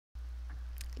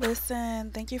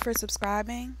Listen, thank you for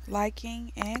subscribing,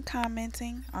 liking, and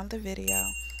commenting on the video.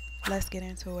 Let's get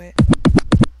into it.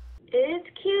 It's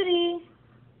Cutie.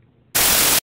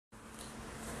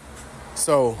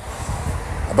 So,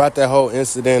 about that whole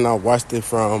incident, I watched it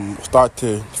from start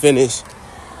to finish.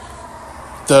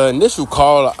 The initial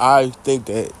call, I think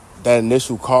that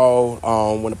initial call,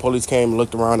 when the police came and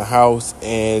looked around the house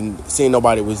and seen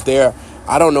nobody was there,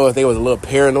 I don't know if they was a little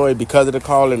paranoid because of the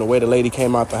call and the way the lady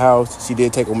came out the house. She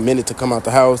did take a minute to come out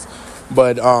the house.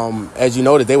 But as you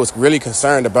noted, they was really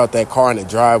concerned about that car in the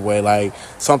driveway. Like,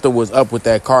 something was up with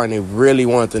that car, and they really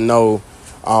wanted to know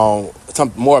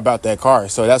something more about that car.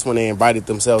 So that's when they invited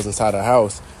themselves inside the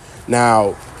house.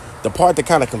 Now, the part that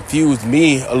kind of confused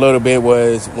me a little bit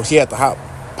was when she had the hot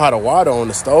pot of water on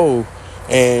the stove,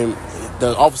 and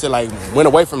the officer went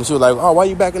away from him. She was like, "Oh, why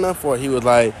you backing up for?" He was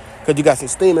like, "Cause you got some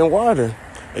steaming water."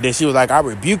 And then she was like, "I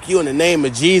rebuke you in the name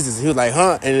of Jesus." And he was like,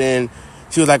 "Huh?" And then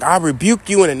she was like, "I rebuke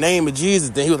you in the name of Jesus."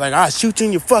 Then he was like, "I'll shoot you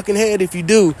in your fucking head if you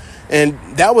do." And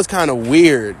that was kind of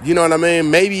weird. You know what I mean?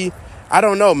 Maybe, I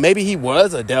don't know. Maybe he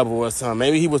was a devil or something.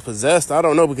 Maybe he was possessed. I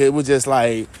don't know, because it was just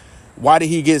like, why did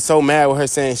he get so mad with her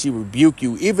saying she rebuke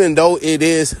you? Even though it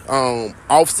is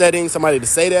offsetting somebody to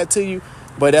say that to you,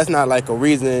 but that's not like a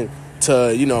reason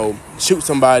to, shoot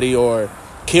somebody or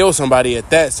kill somebody at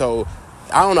that. So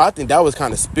I don't know. I think that was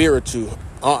kind of spiritual,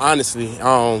 honestly.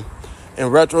 In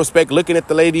retrospect, looking at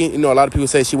the lady, a lot of people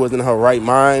say she wasn't in her right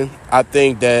mind. I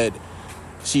think that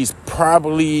she's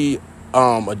probably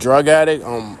a drug addict.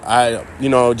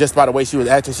 Just by the way she was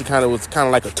acting, she was kind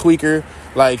of like a tweaker.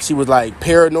 Like, she was like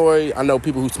paranoid. I know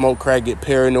people who smoke crack get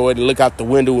paranoid and look out the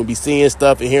window and be seeing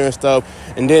stuff and hearing stuff.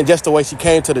 And then just the way she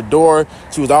came to the door,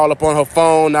 she was all up on her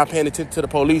phone, not paying attention to the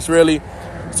police really.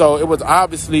 So it was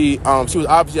obviously, she was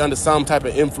obviously under some type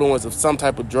of influence of some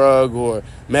type of drug or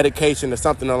medication or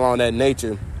something along that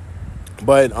nature.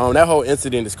 But that whole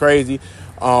incident is crazy.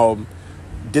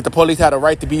 Did the police have a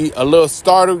right to be a little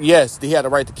startled? Yes. Did he have the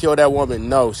right to kill that woman?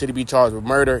 No. Should he be charged with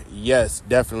murder? Yes,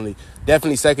 definitely.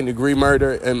 Definitely second-degree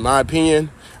murder, in my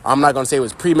opinion. I'm not going to say it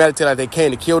was premeditated, like they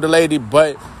came to kill the lady,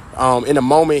 but in a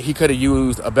moment, he could have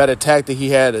used a better tactic. He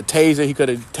had a taser. He could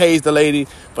have tased the lady.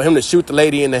 For him to shoot the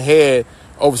lady in the head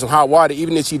over some hot water,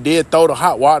 even if she did throw the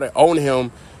hot water on him,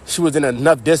 she was in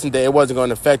enough distance that it wasn't going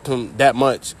to affect him that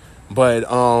much. But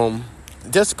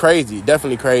just crazy.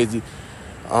 Definitely crazy.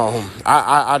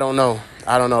 I don't know.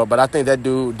 But I think that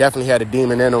dude definitely had a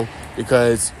demon in him,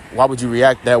 because why would you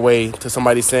react that way to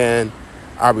somebody saying,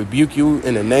 "I rebuke you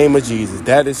in the name of Jesus"?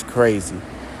 That is crazy.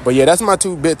 But yeah, that's my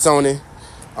 2 bits on it.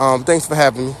 Thanks for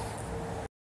having me.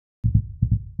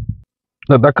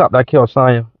 Look, that cop that killed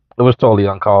Sonya, it was totally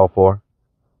uncalled for.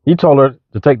 He told her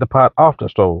to take the pot off the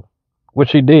stove, which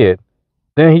she did.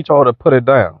 Then he told her to put it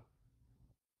down.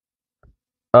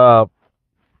 Uh,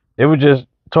 it was just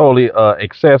totally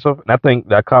excessive. And I think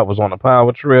that cop was on a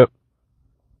power trip,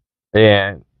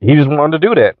 and he just wanted to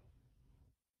do that,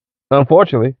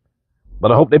 unfortunately.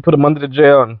 But I hope they put him under the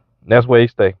jail, and that's where he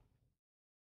stay.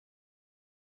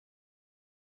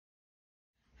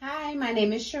 Hi, my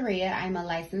name is Sharia. I'm a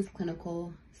licensed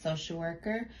clinical social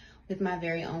worker with my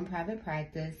very own private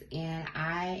practice, and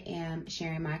I am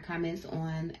sharing my comments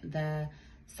on the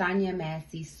Sonya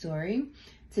Massey story.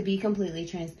 To be completely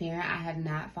transparent, I have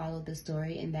not followed the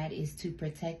story, and that is to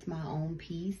protect my own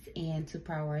peace and to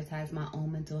prioritize my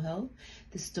own mental health.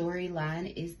 The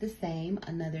storyline is the same: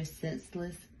 another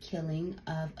senseless killing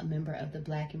of a member of the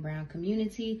Black and brown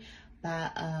community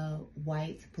by a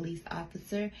white police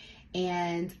officer.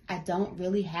 And I don't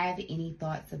really have any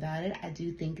thoughts about it. I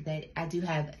do think that I do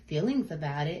have feelings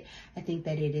about it. I think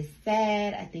that it is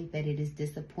sad. I think that it is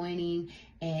disappointing.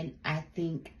 And I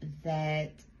think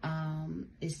that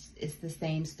it's the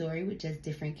same story with just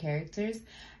different characters.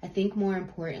 I think more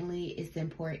importantly, it's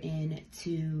important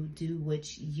to do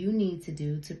what you need to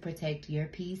do to protect your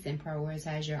peace and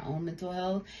prioritize your own mental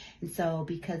health. And so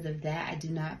because of that, I do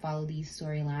not follow these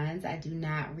storylines. I do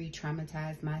not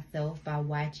re-traumatize myself by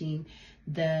watching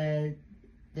the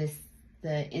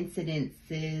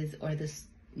incidences or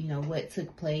what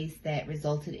took place that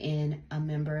resulted in a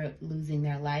member losing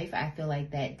their life. I feel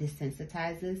like that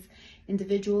desensitizes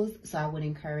individuals. So I would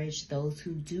encourage those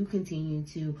who do continue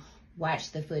to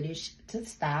watch the footage to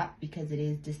stop, because it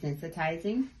is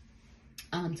desensitizing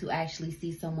to actually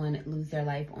see someone lose their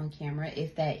life on camera,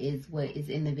 if that is what is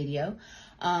in the video.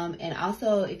 And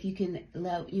also, if you can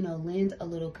lend a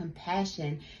little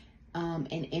compassion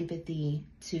and empathy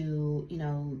to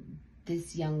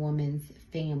this young woman's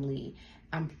family.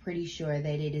 I'm pretty sure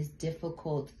that it is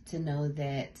difficult to know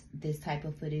that this type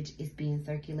of footage is being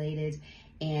circulated,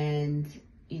 and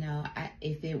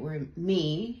if it were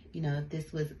me, if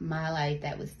this was my life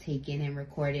that was taken and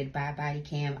recorded by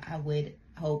Bodycam, I would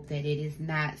hope that it is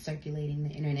not circulating the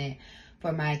internet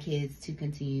for my kids to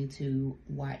continue to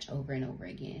watch over and over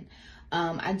again.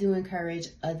 I do encourage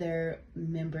other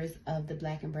members of the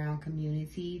Black and Brown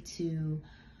community to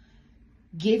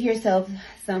give yourself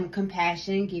some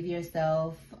compassion, give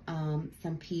yourself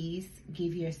some peace,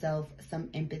 give yourself some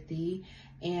empathy,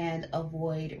 and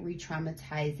avoid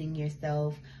re-traumatizing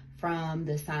yourself from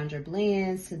the Sandra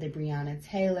Blands to the Breonna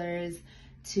Taylors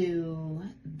to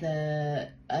the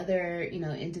other,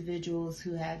 individuals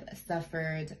who have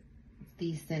suffered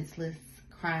these senseless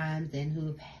crimes and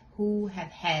who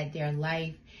have had their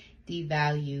life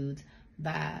devalued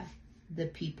by the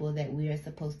people that we are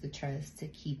supposed to trust to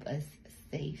keep us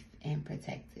safe and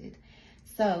protected.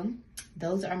 So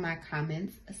those are my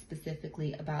comments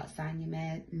specifically about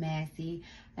Sonya Massey.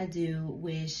 I do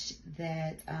wish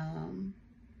that,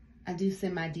 I do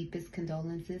send my deepest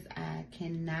condolences. I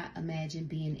cannot imagine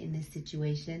being in this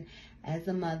situation as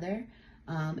a mother,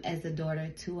 as a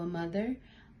daughter to a mother,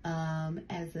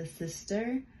 as a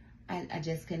sister. I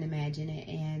just couldn't imagine it,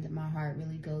 and my heart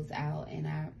really goes out, and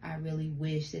I really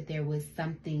wish that there was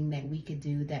something that we could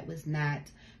do that was not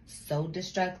so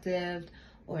destructive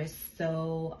or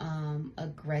so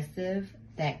aggressive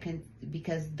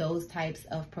because those types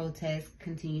of protests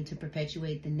continue to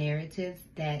perpetuate the narratives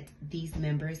that these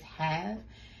members have,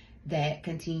 that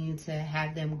continue to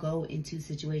have them go into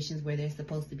situations where they're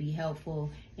supposed to be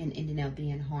helpful and ending up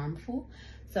being harmful.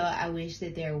 So I wish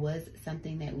that there was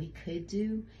something that we could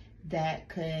do that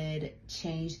could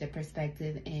change the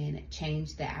perspective and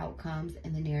change the outcomes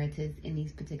and the narratives in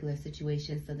these particular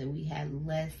situations so that we had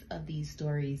less of these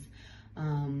stories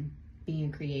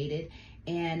being created.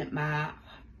 And my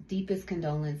deepest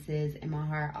condolences and my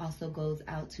heart also goes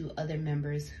out to other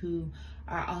members who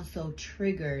are also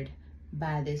triggered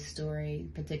by this story,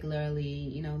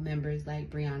 particularly, members like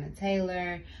Breonna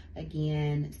Taylor,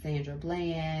 again, Sandra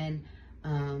Bland,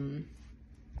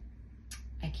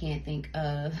 I can't think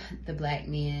of the black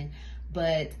men,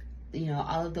 but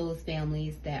all of those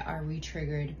families that are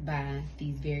re-triggered by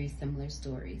these very similar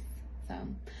stories.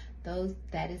 So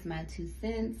that is my 2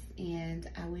 cents, and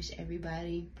I wish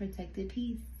everybody protected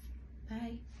peace.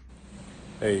 Bye.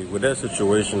 Hey, with that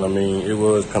situation, it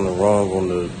was kind of wrong on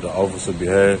the officer's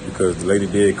behalf because the lady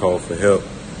did call for help.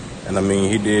 And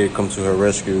he did come to her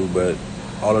rescue, but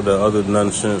all of the other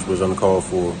nonsense was uncalled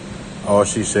for. All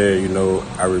she said,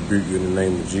 I rebuke you in the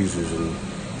name of Jesus. And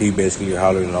he basically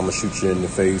hollered, I'm going to shoot you in the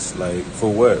face. Like,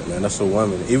 for what, man? That's a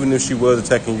woman. Even if she was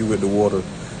attacking you with the water,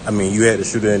 you had to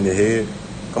shoot her in the head.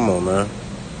 Come on, man.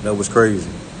 That was crazy.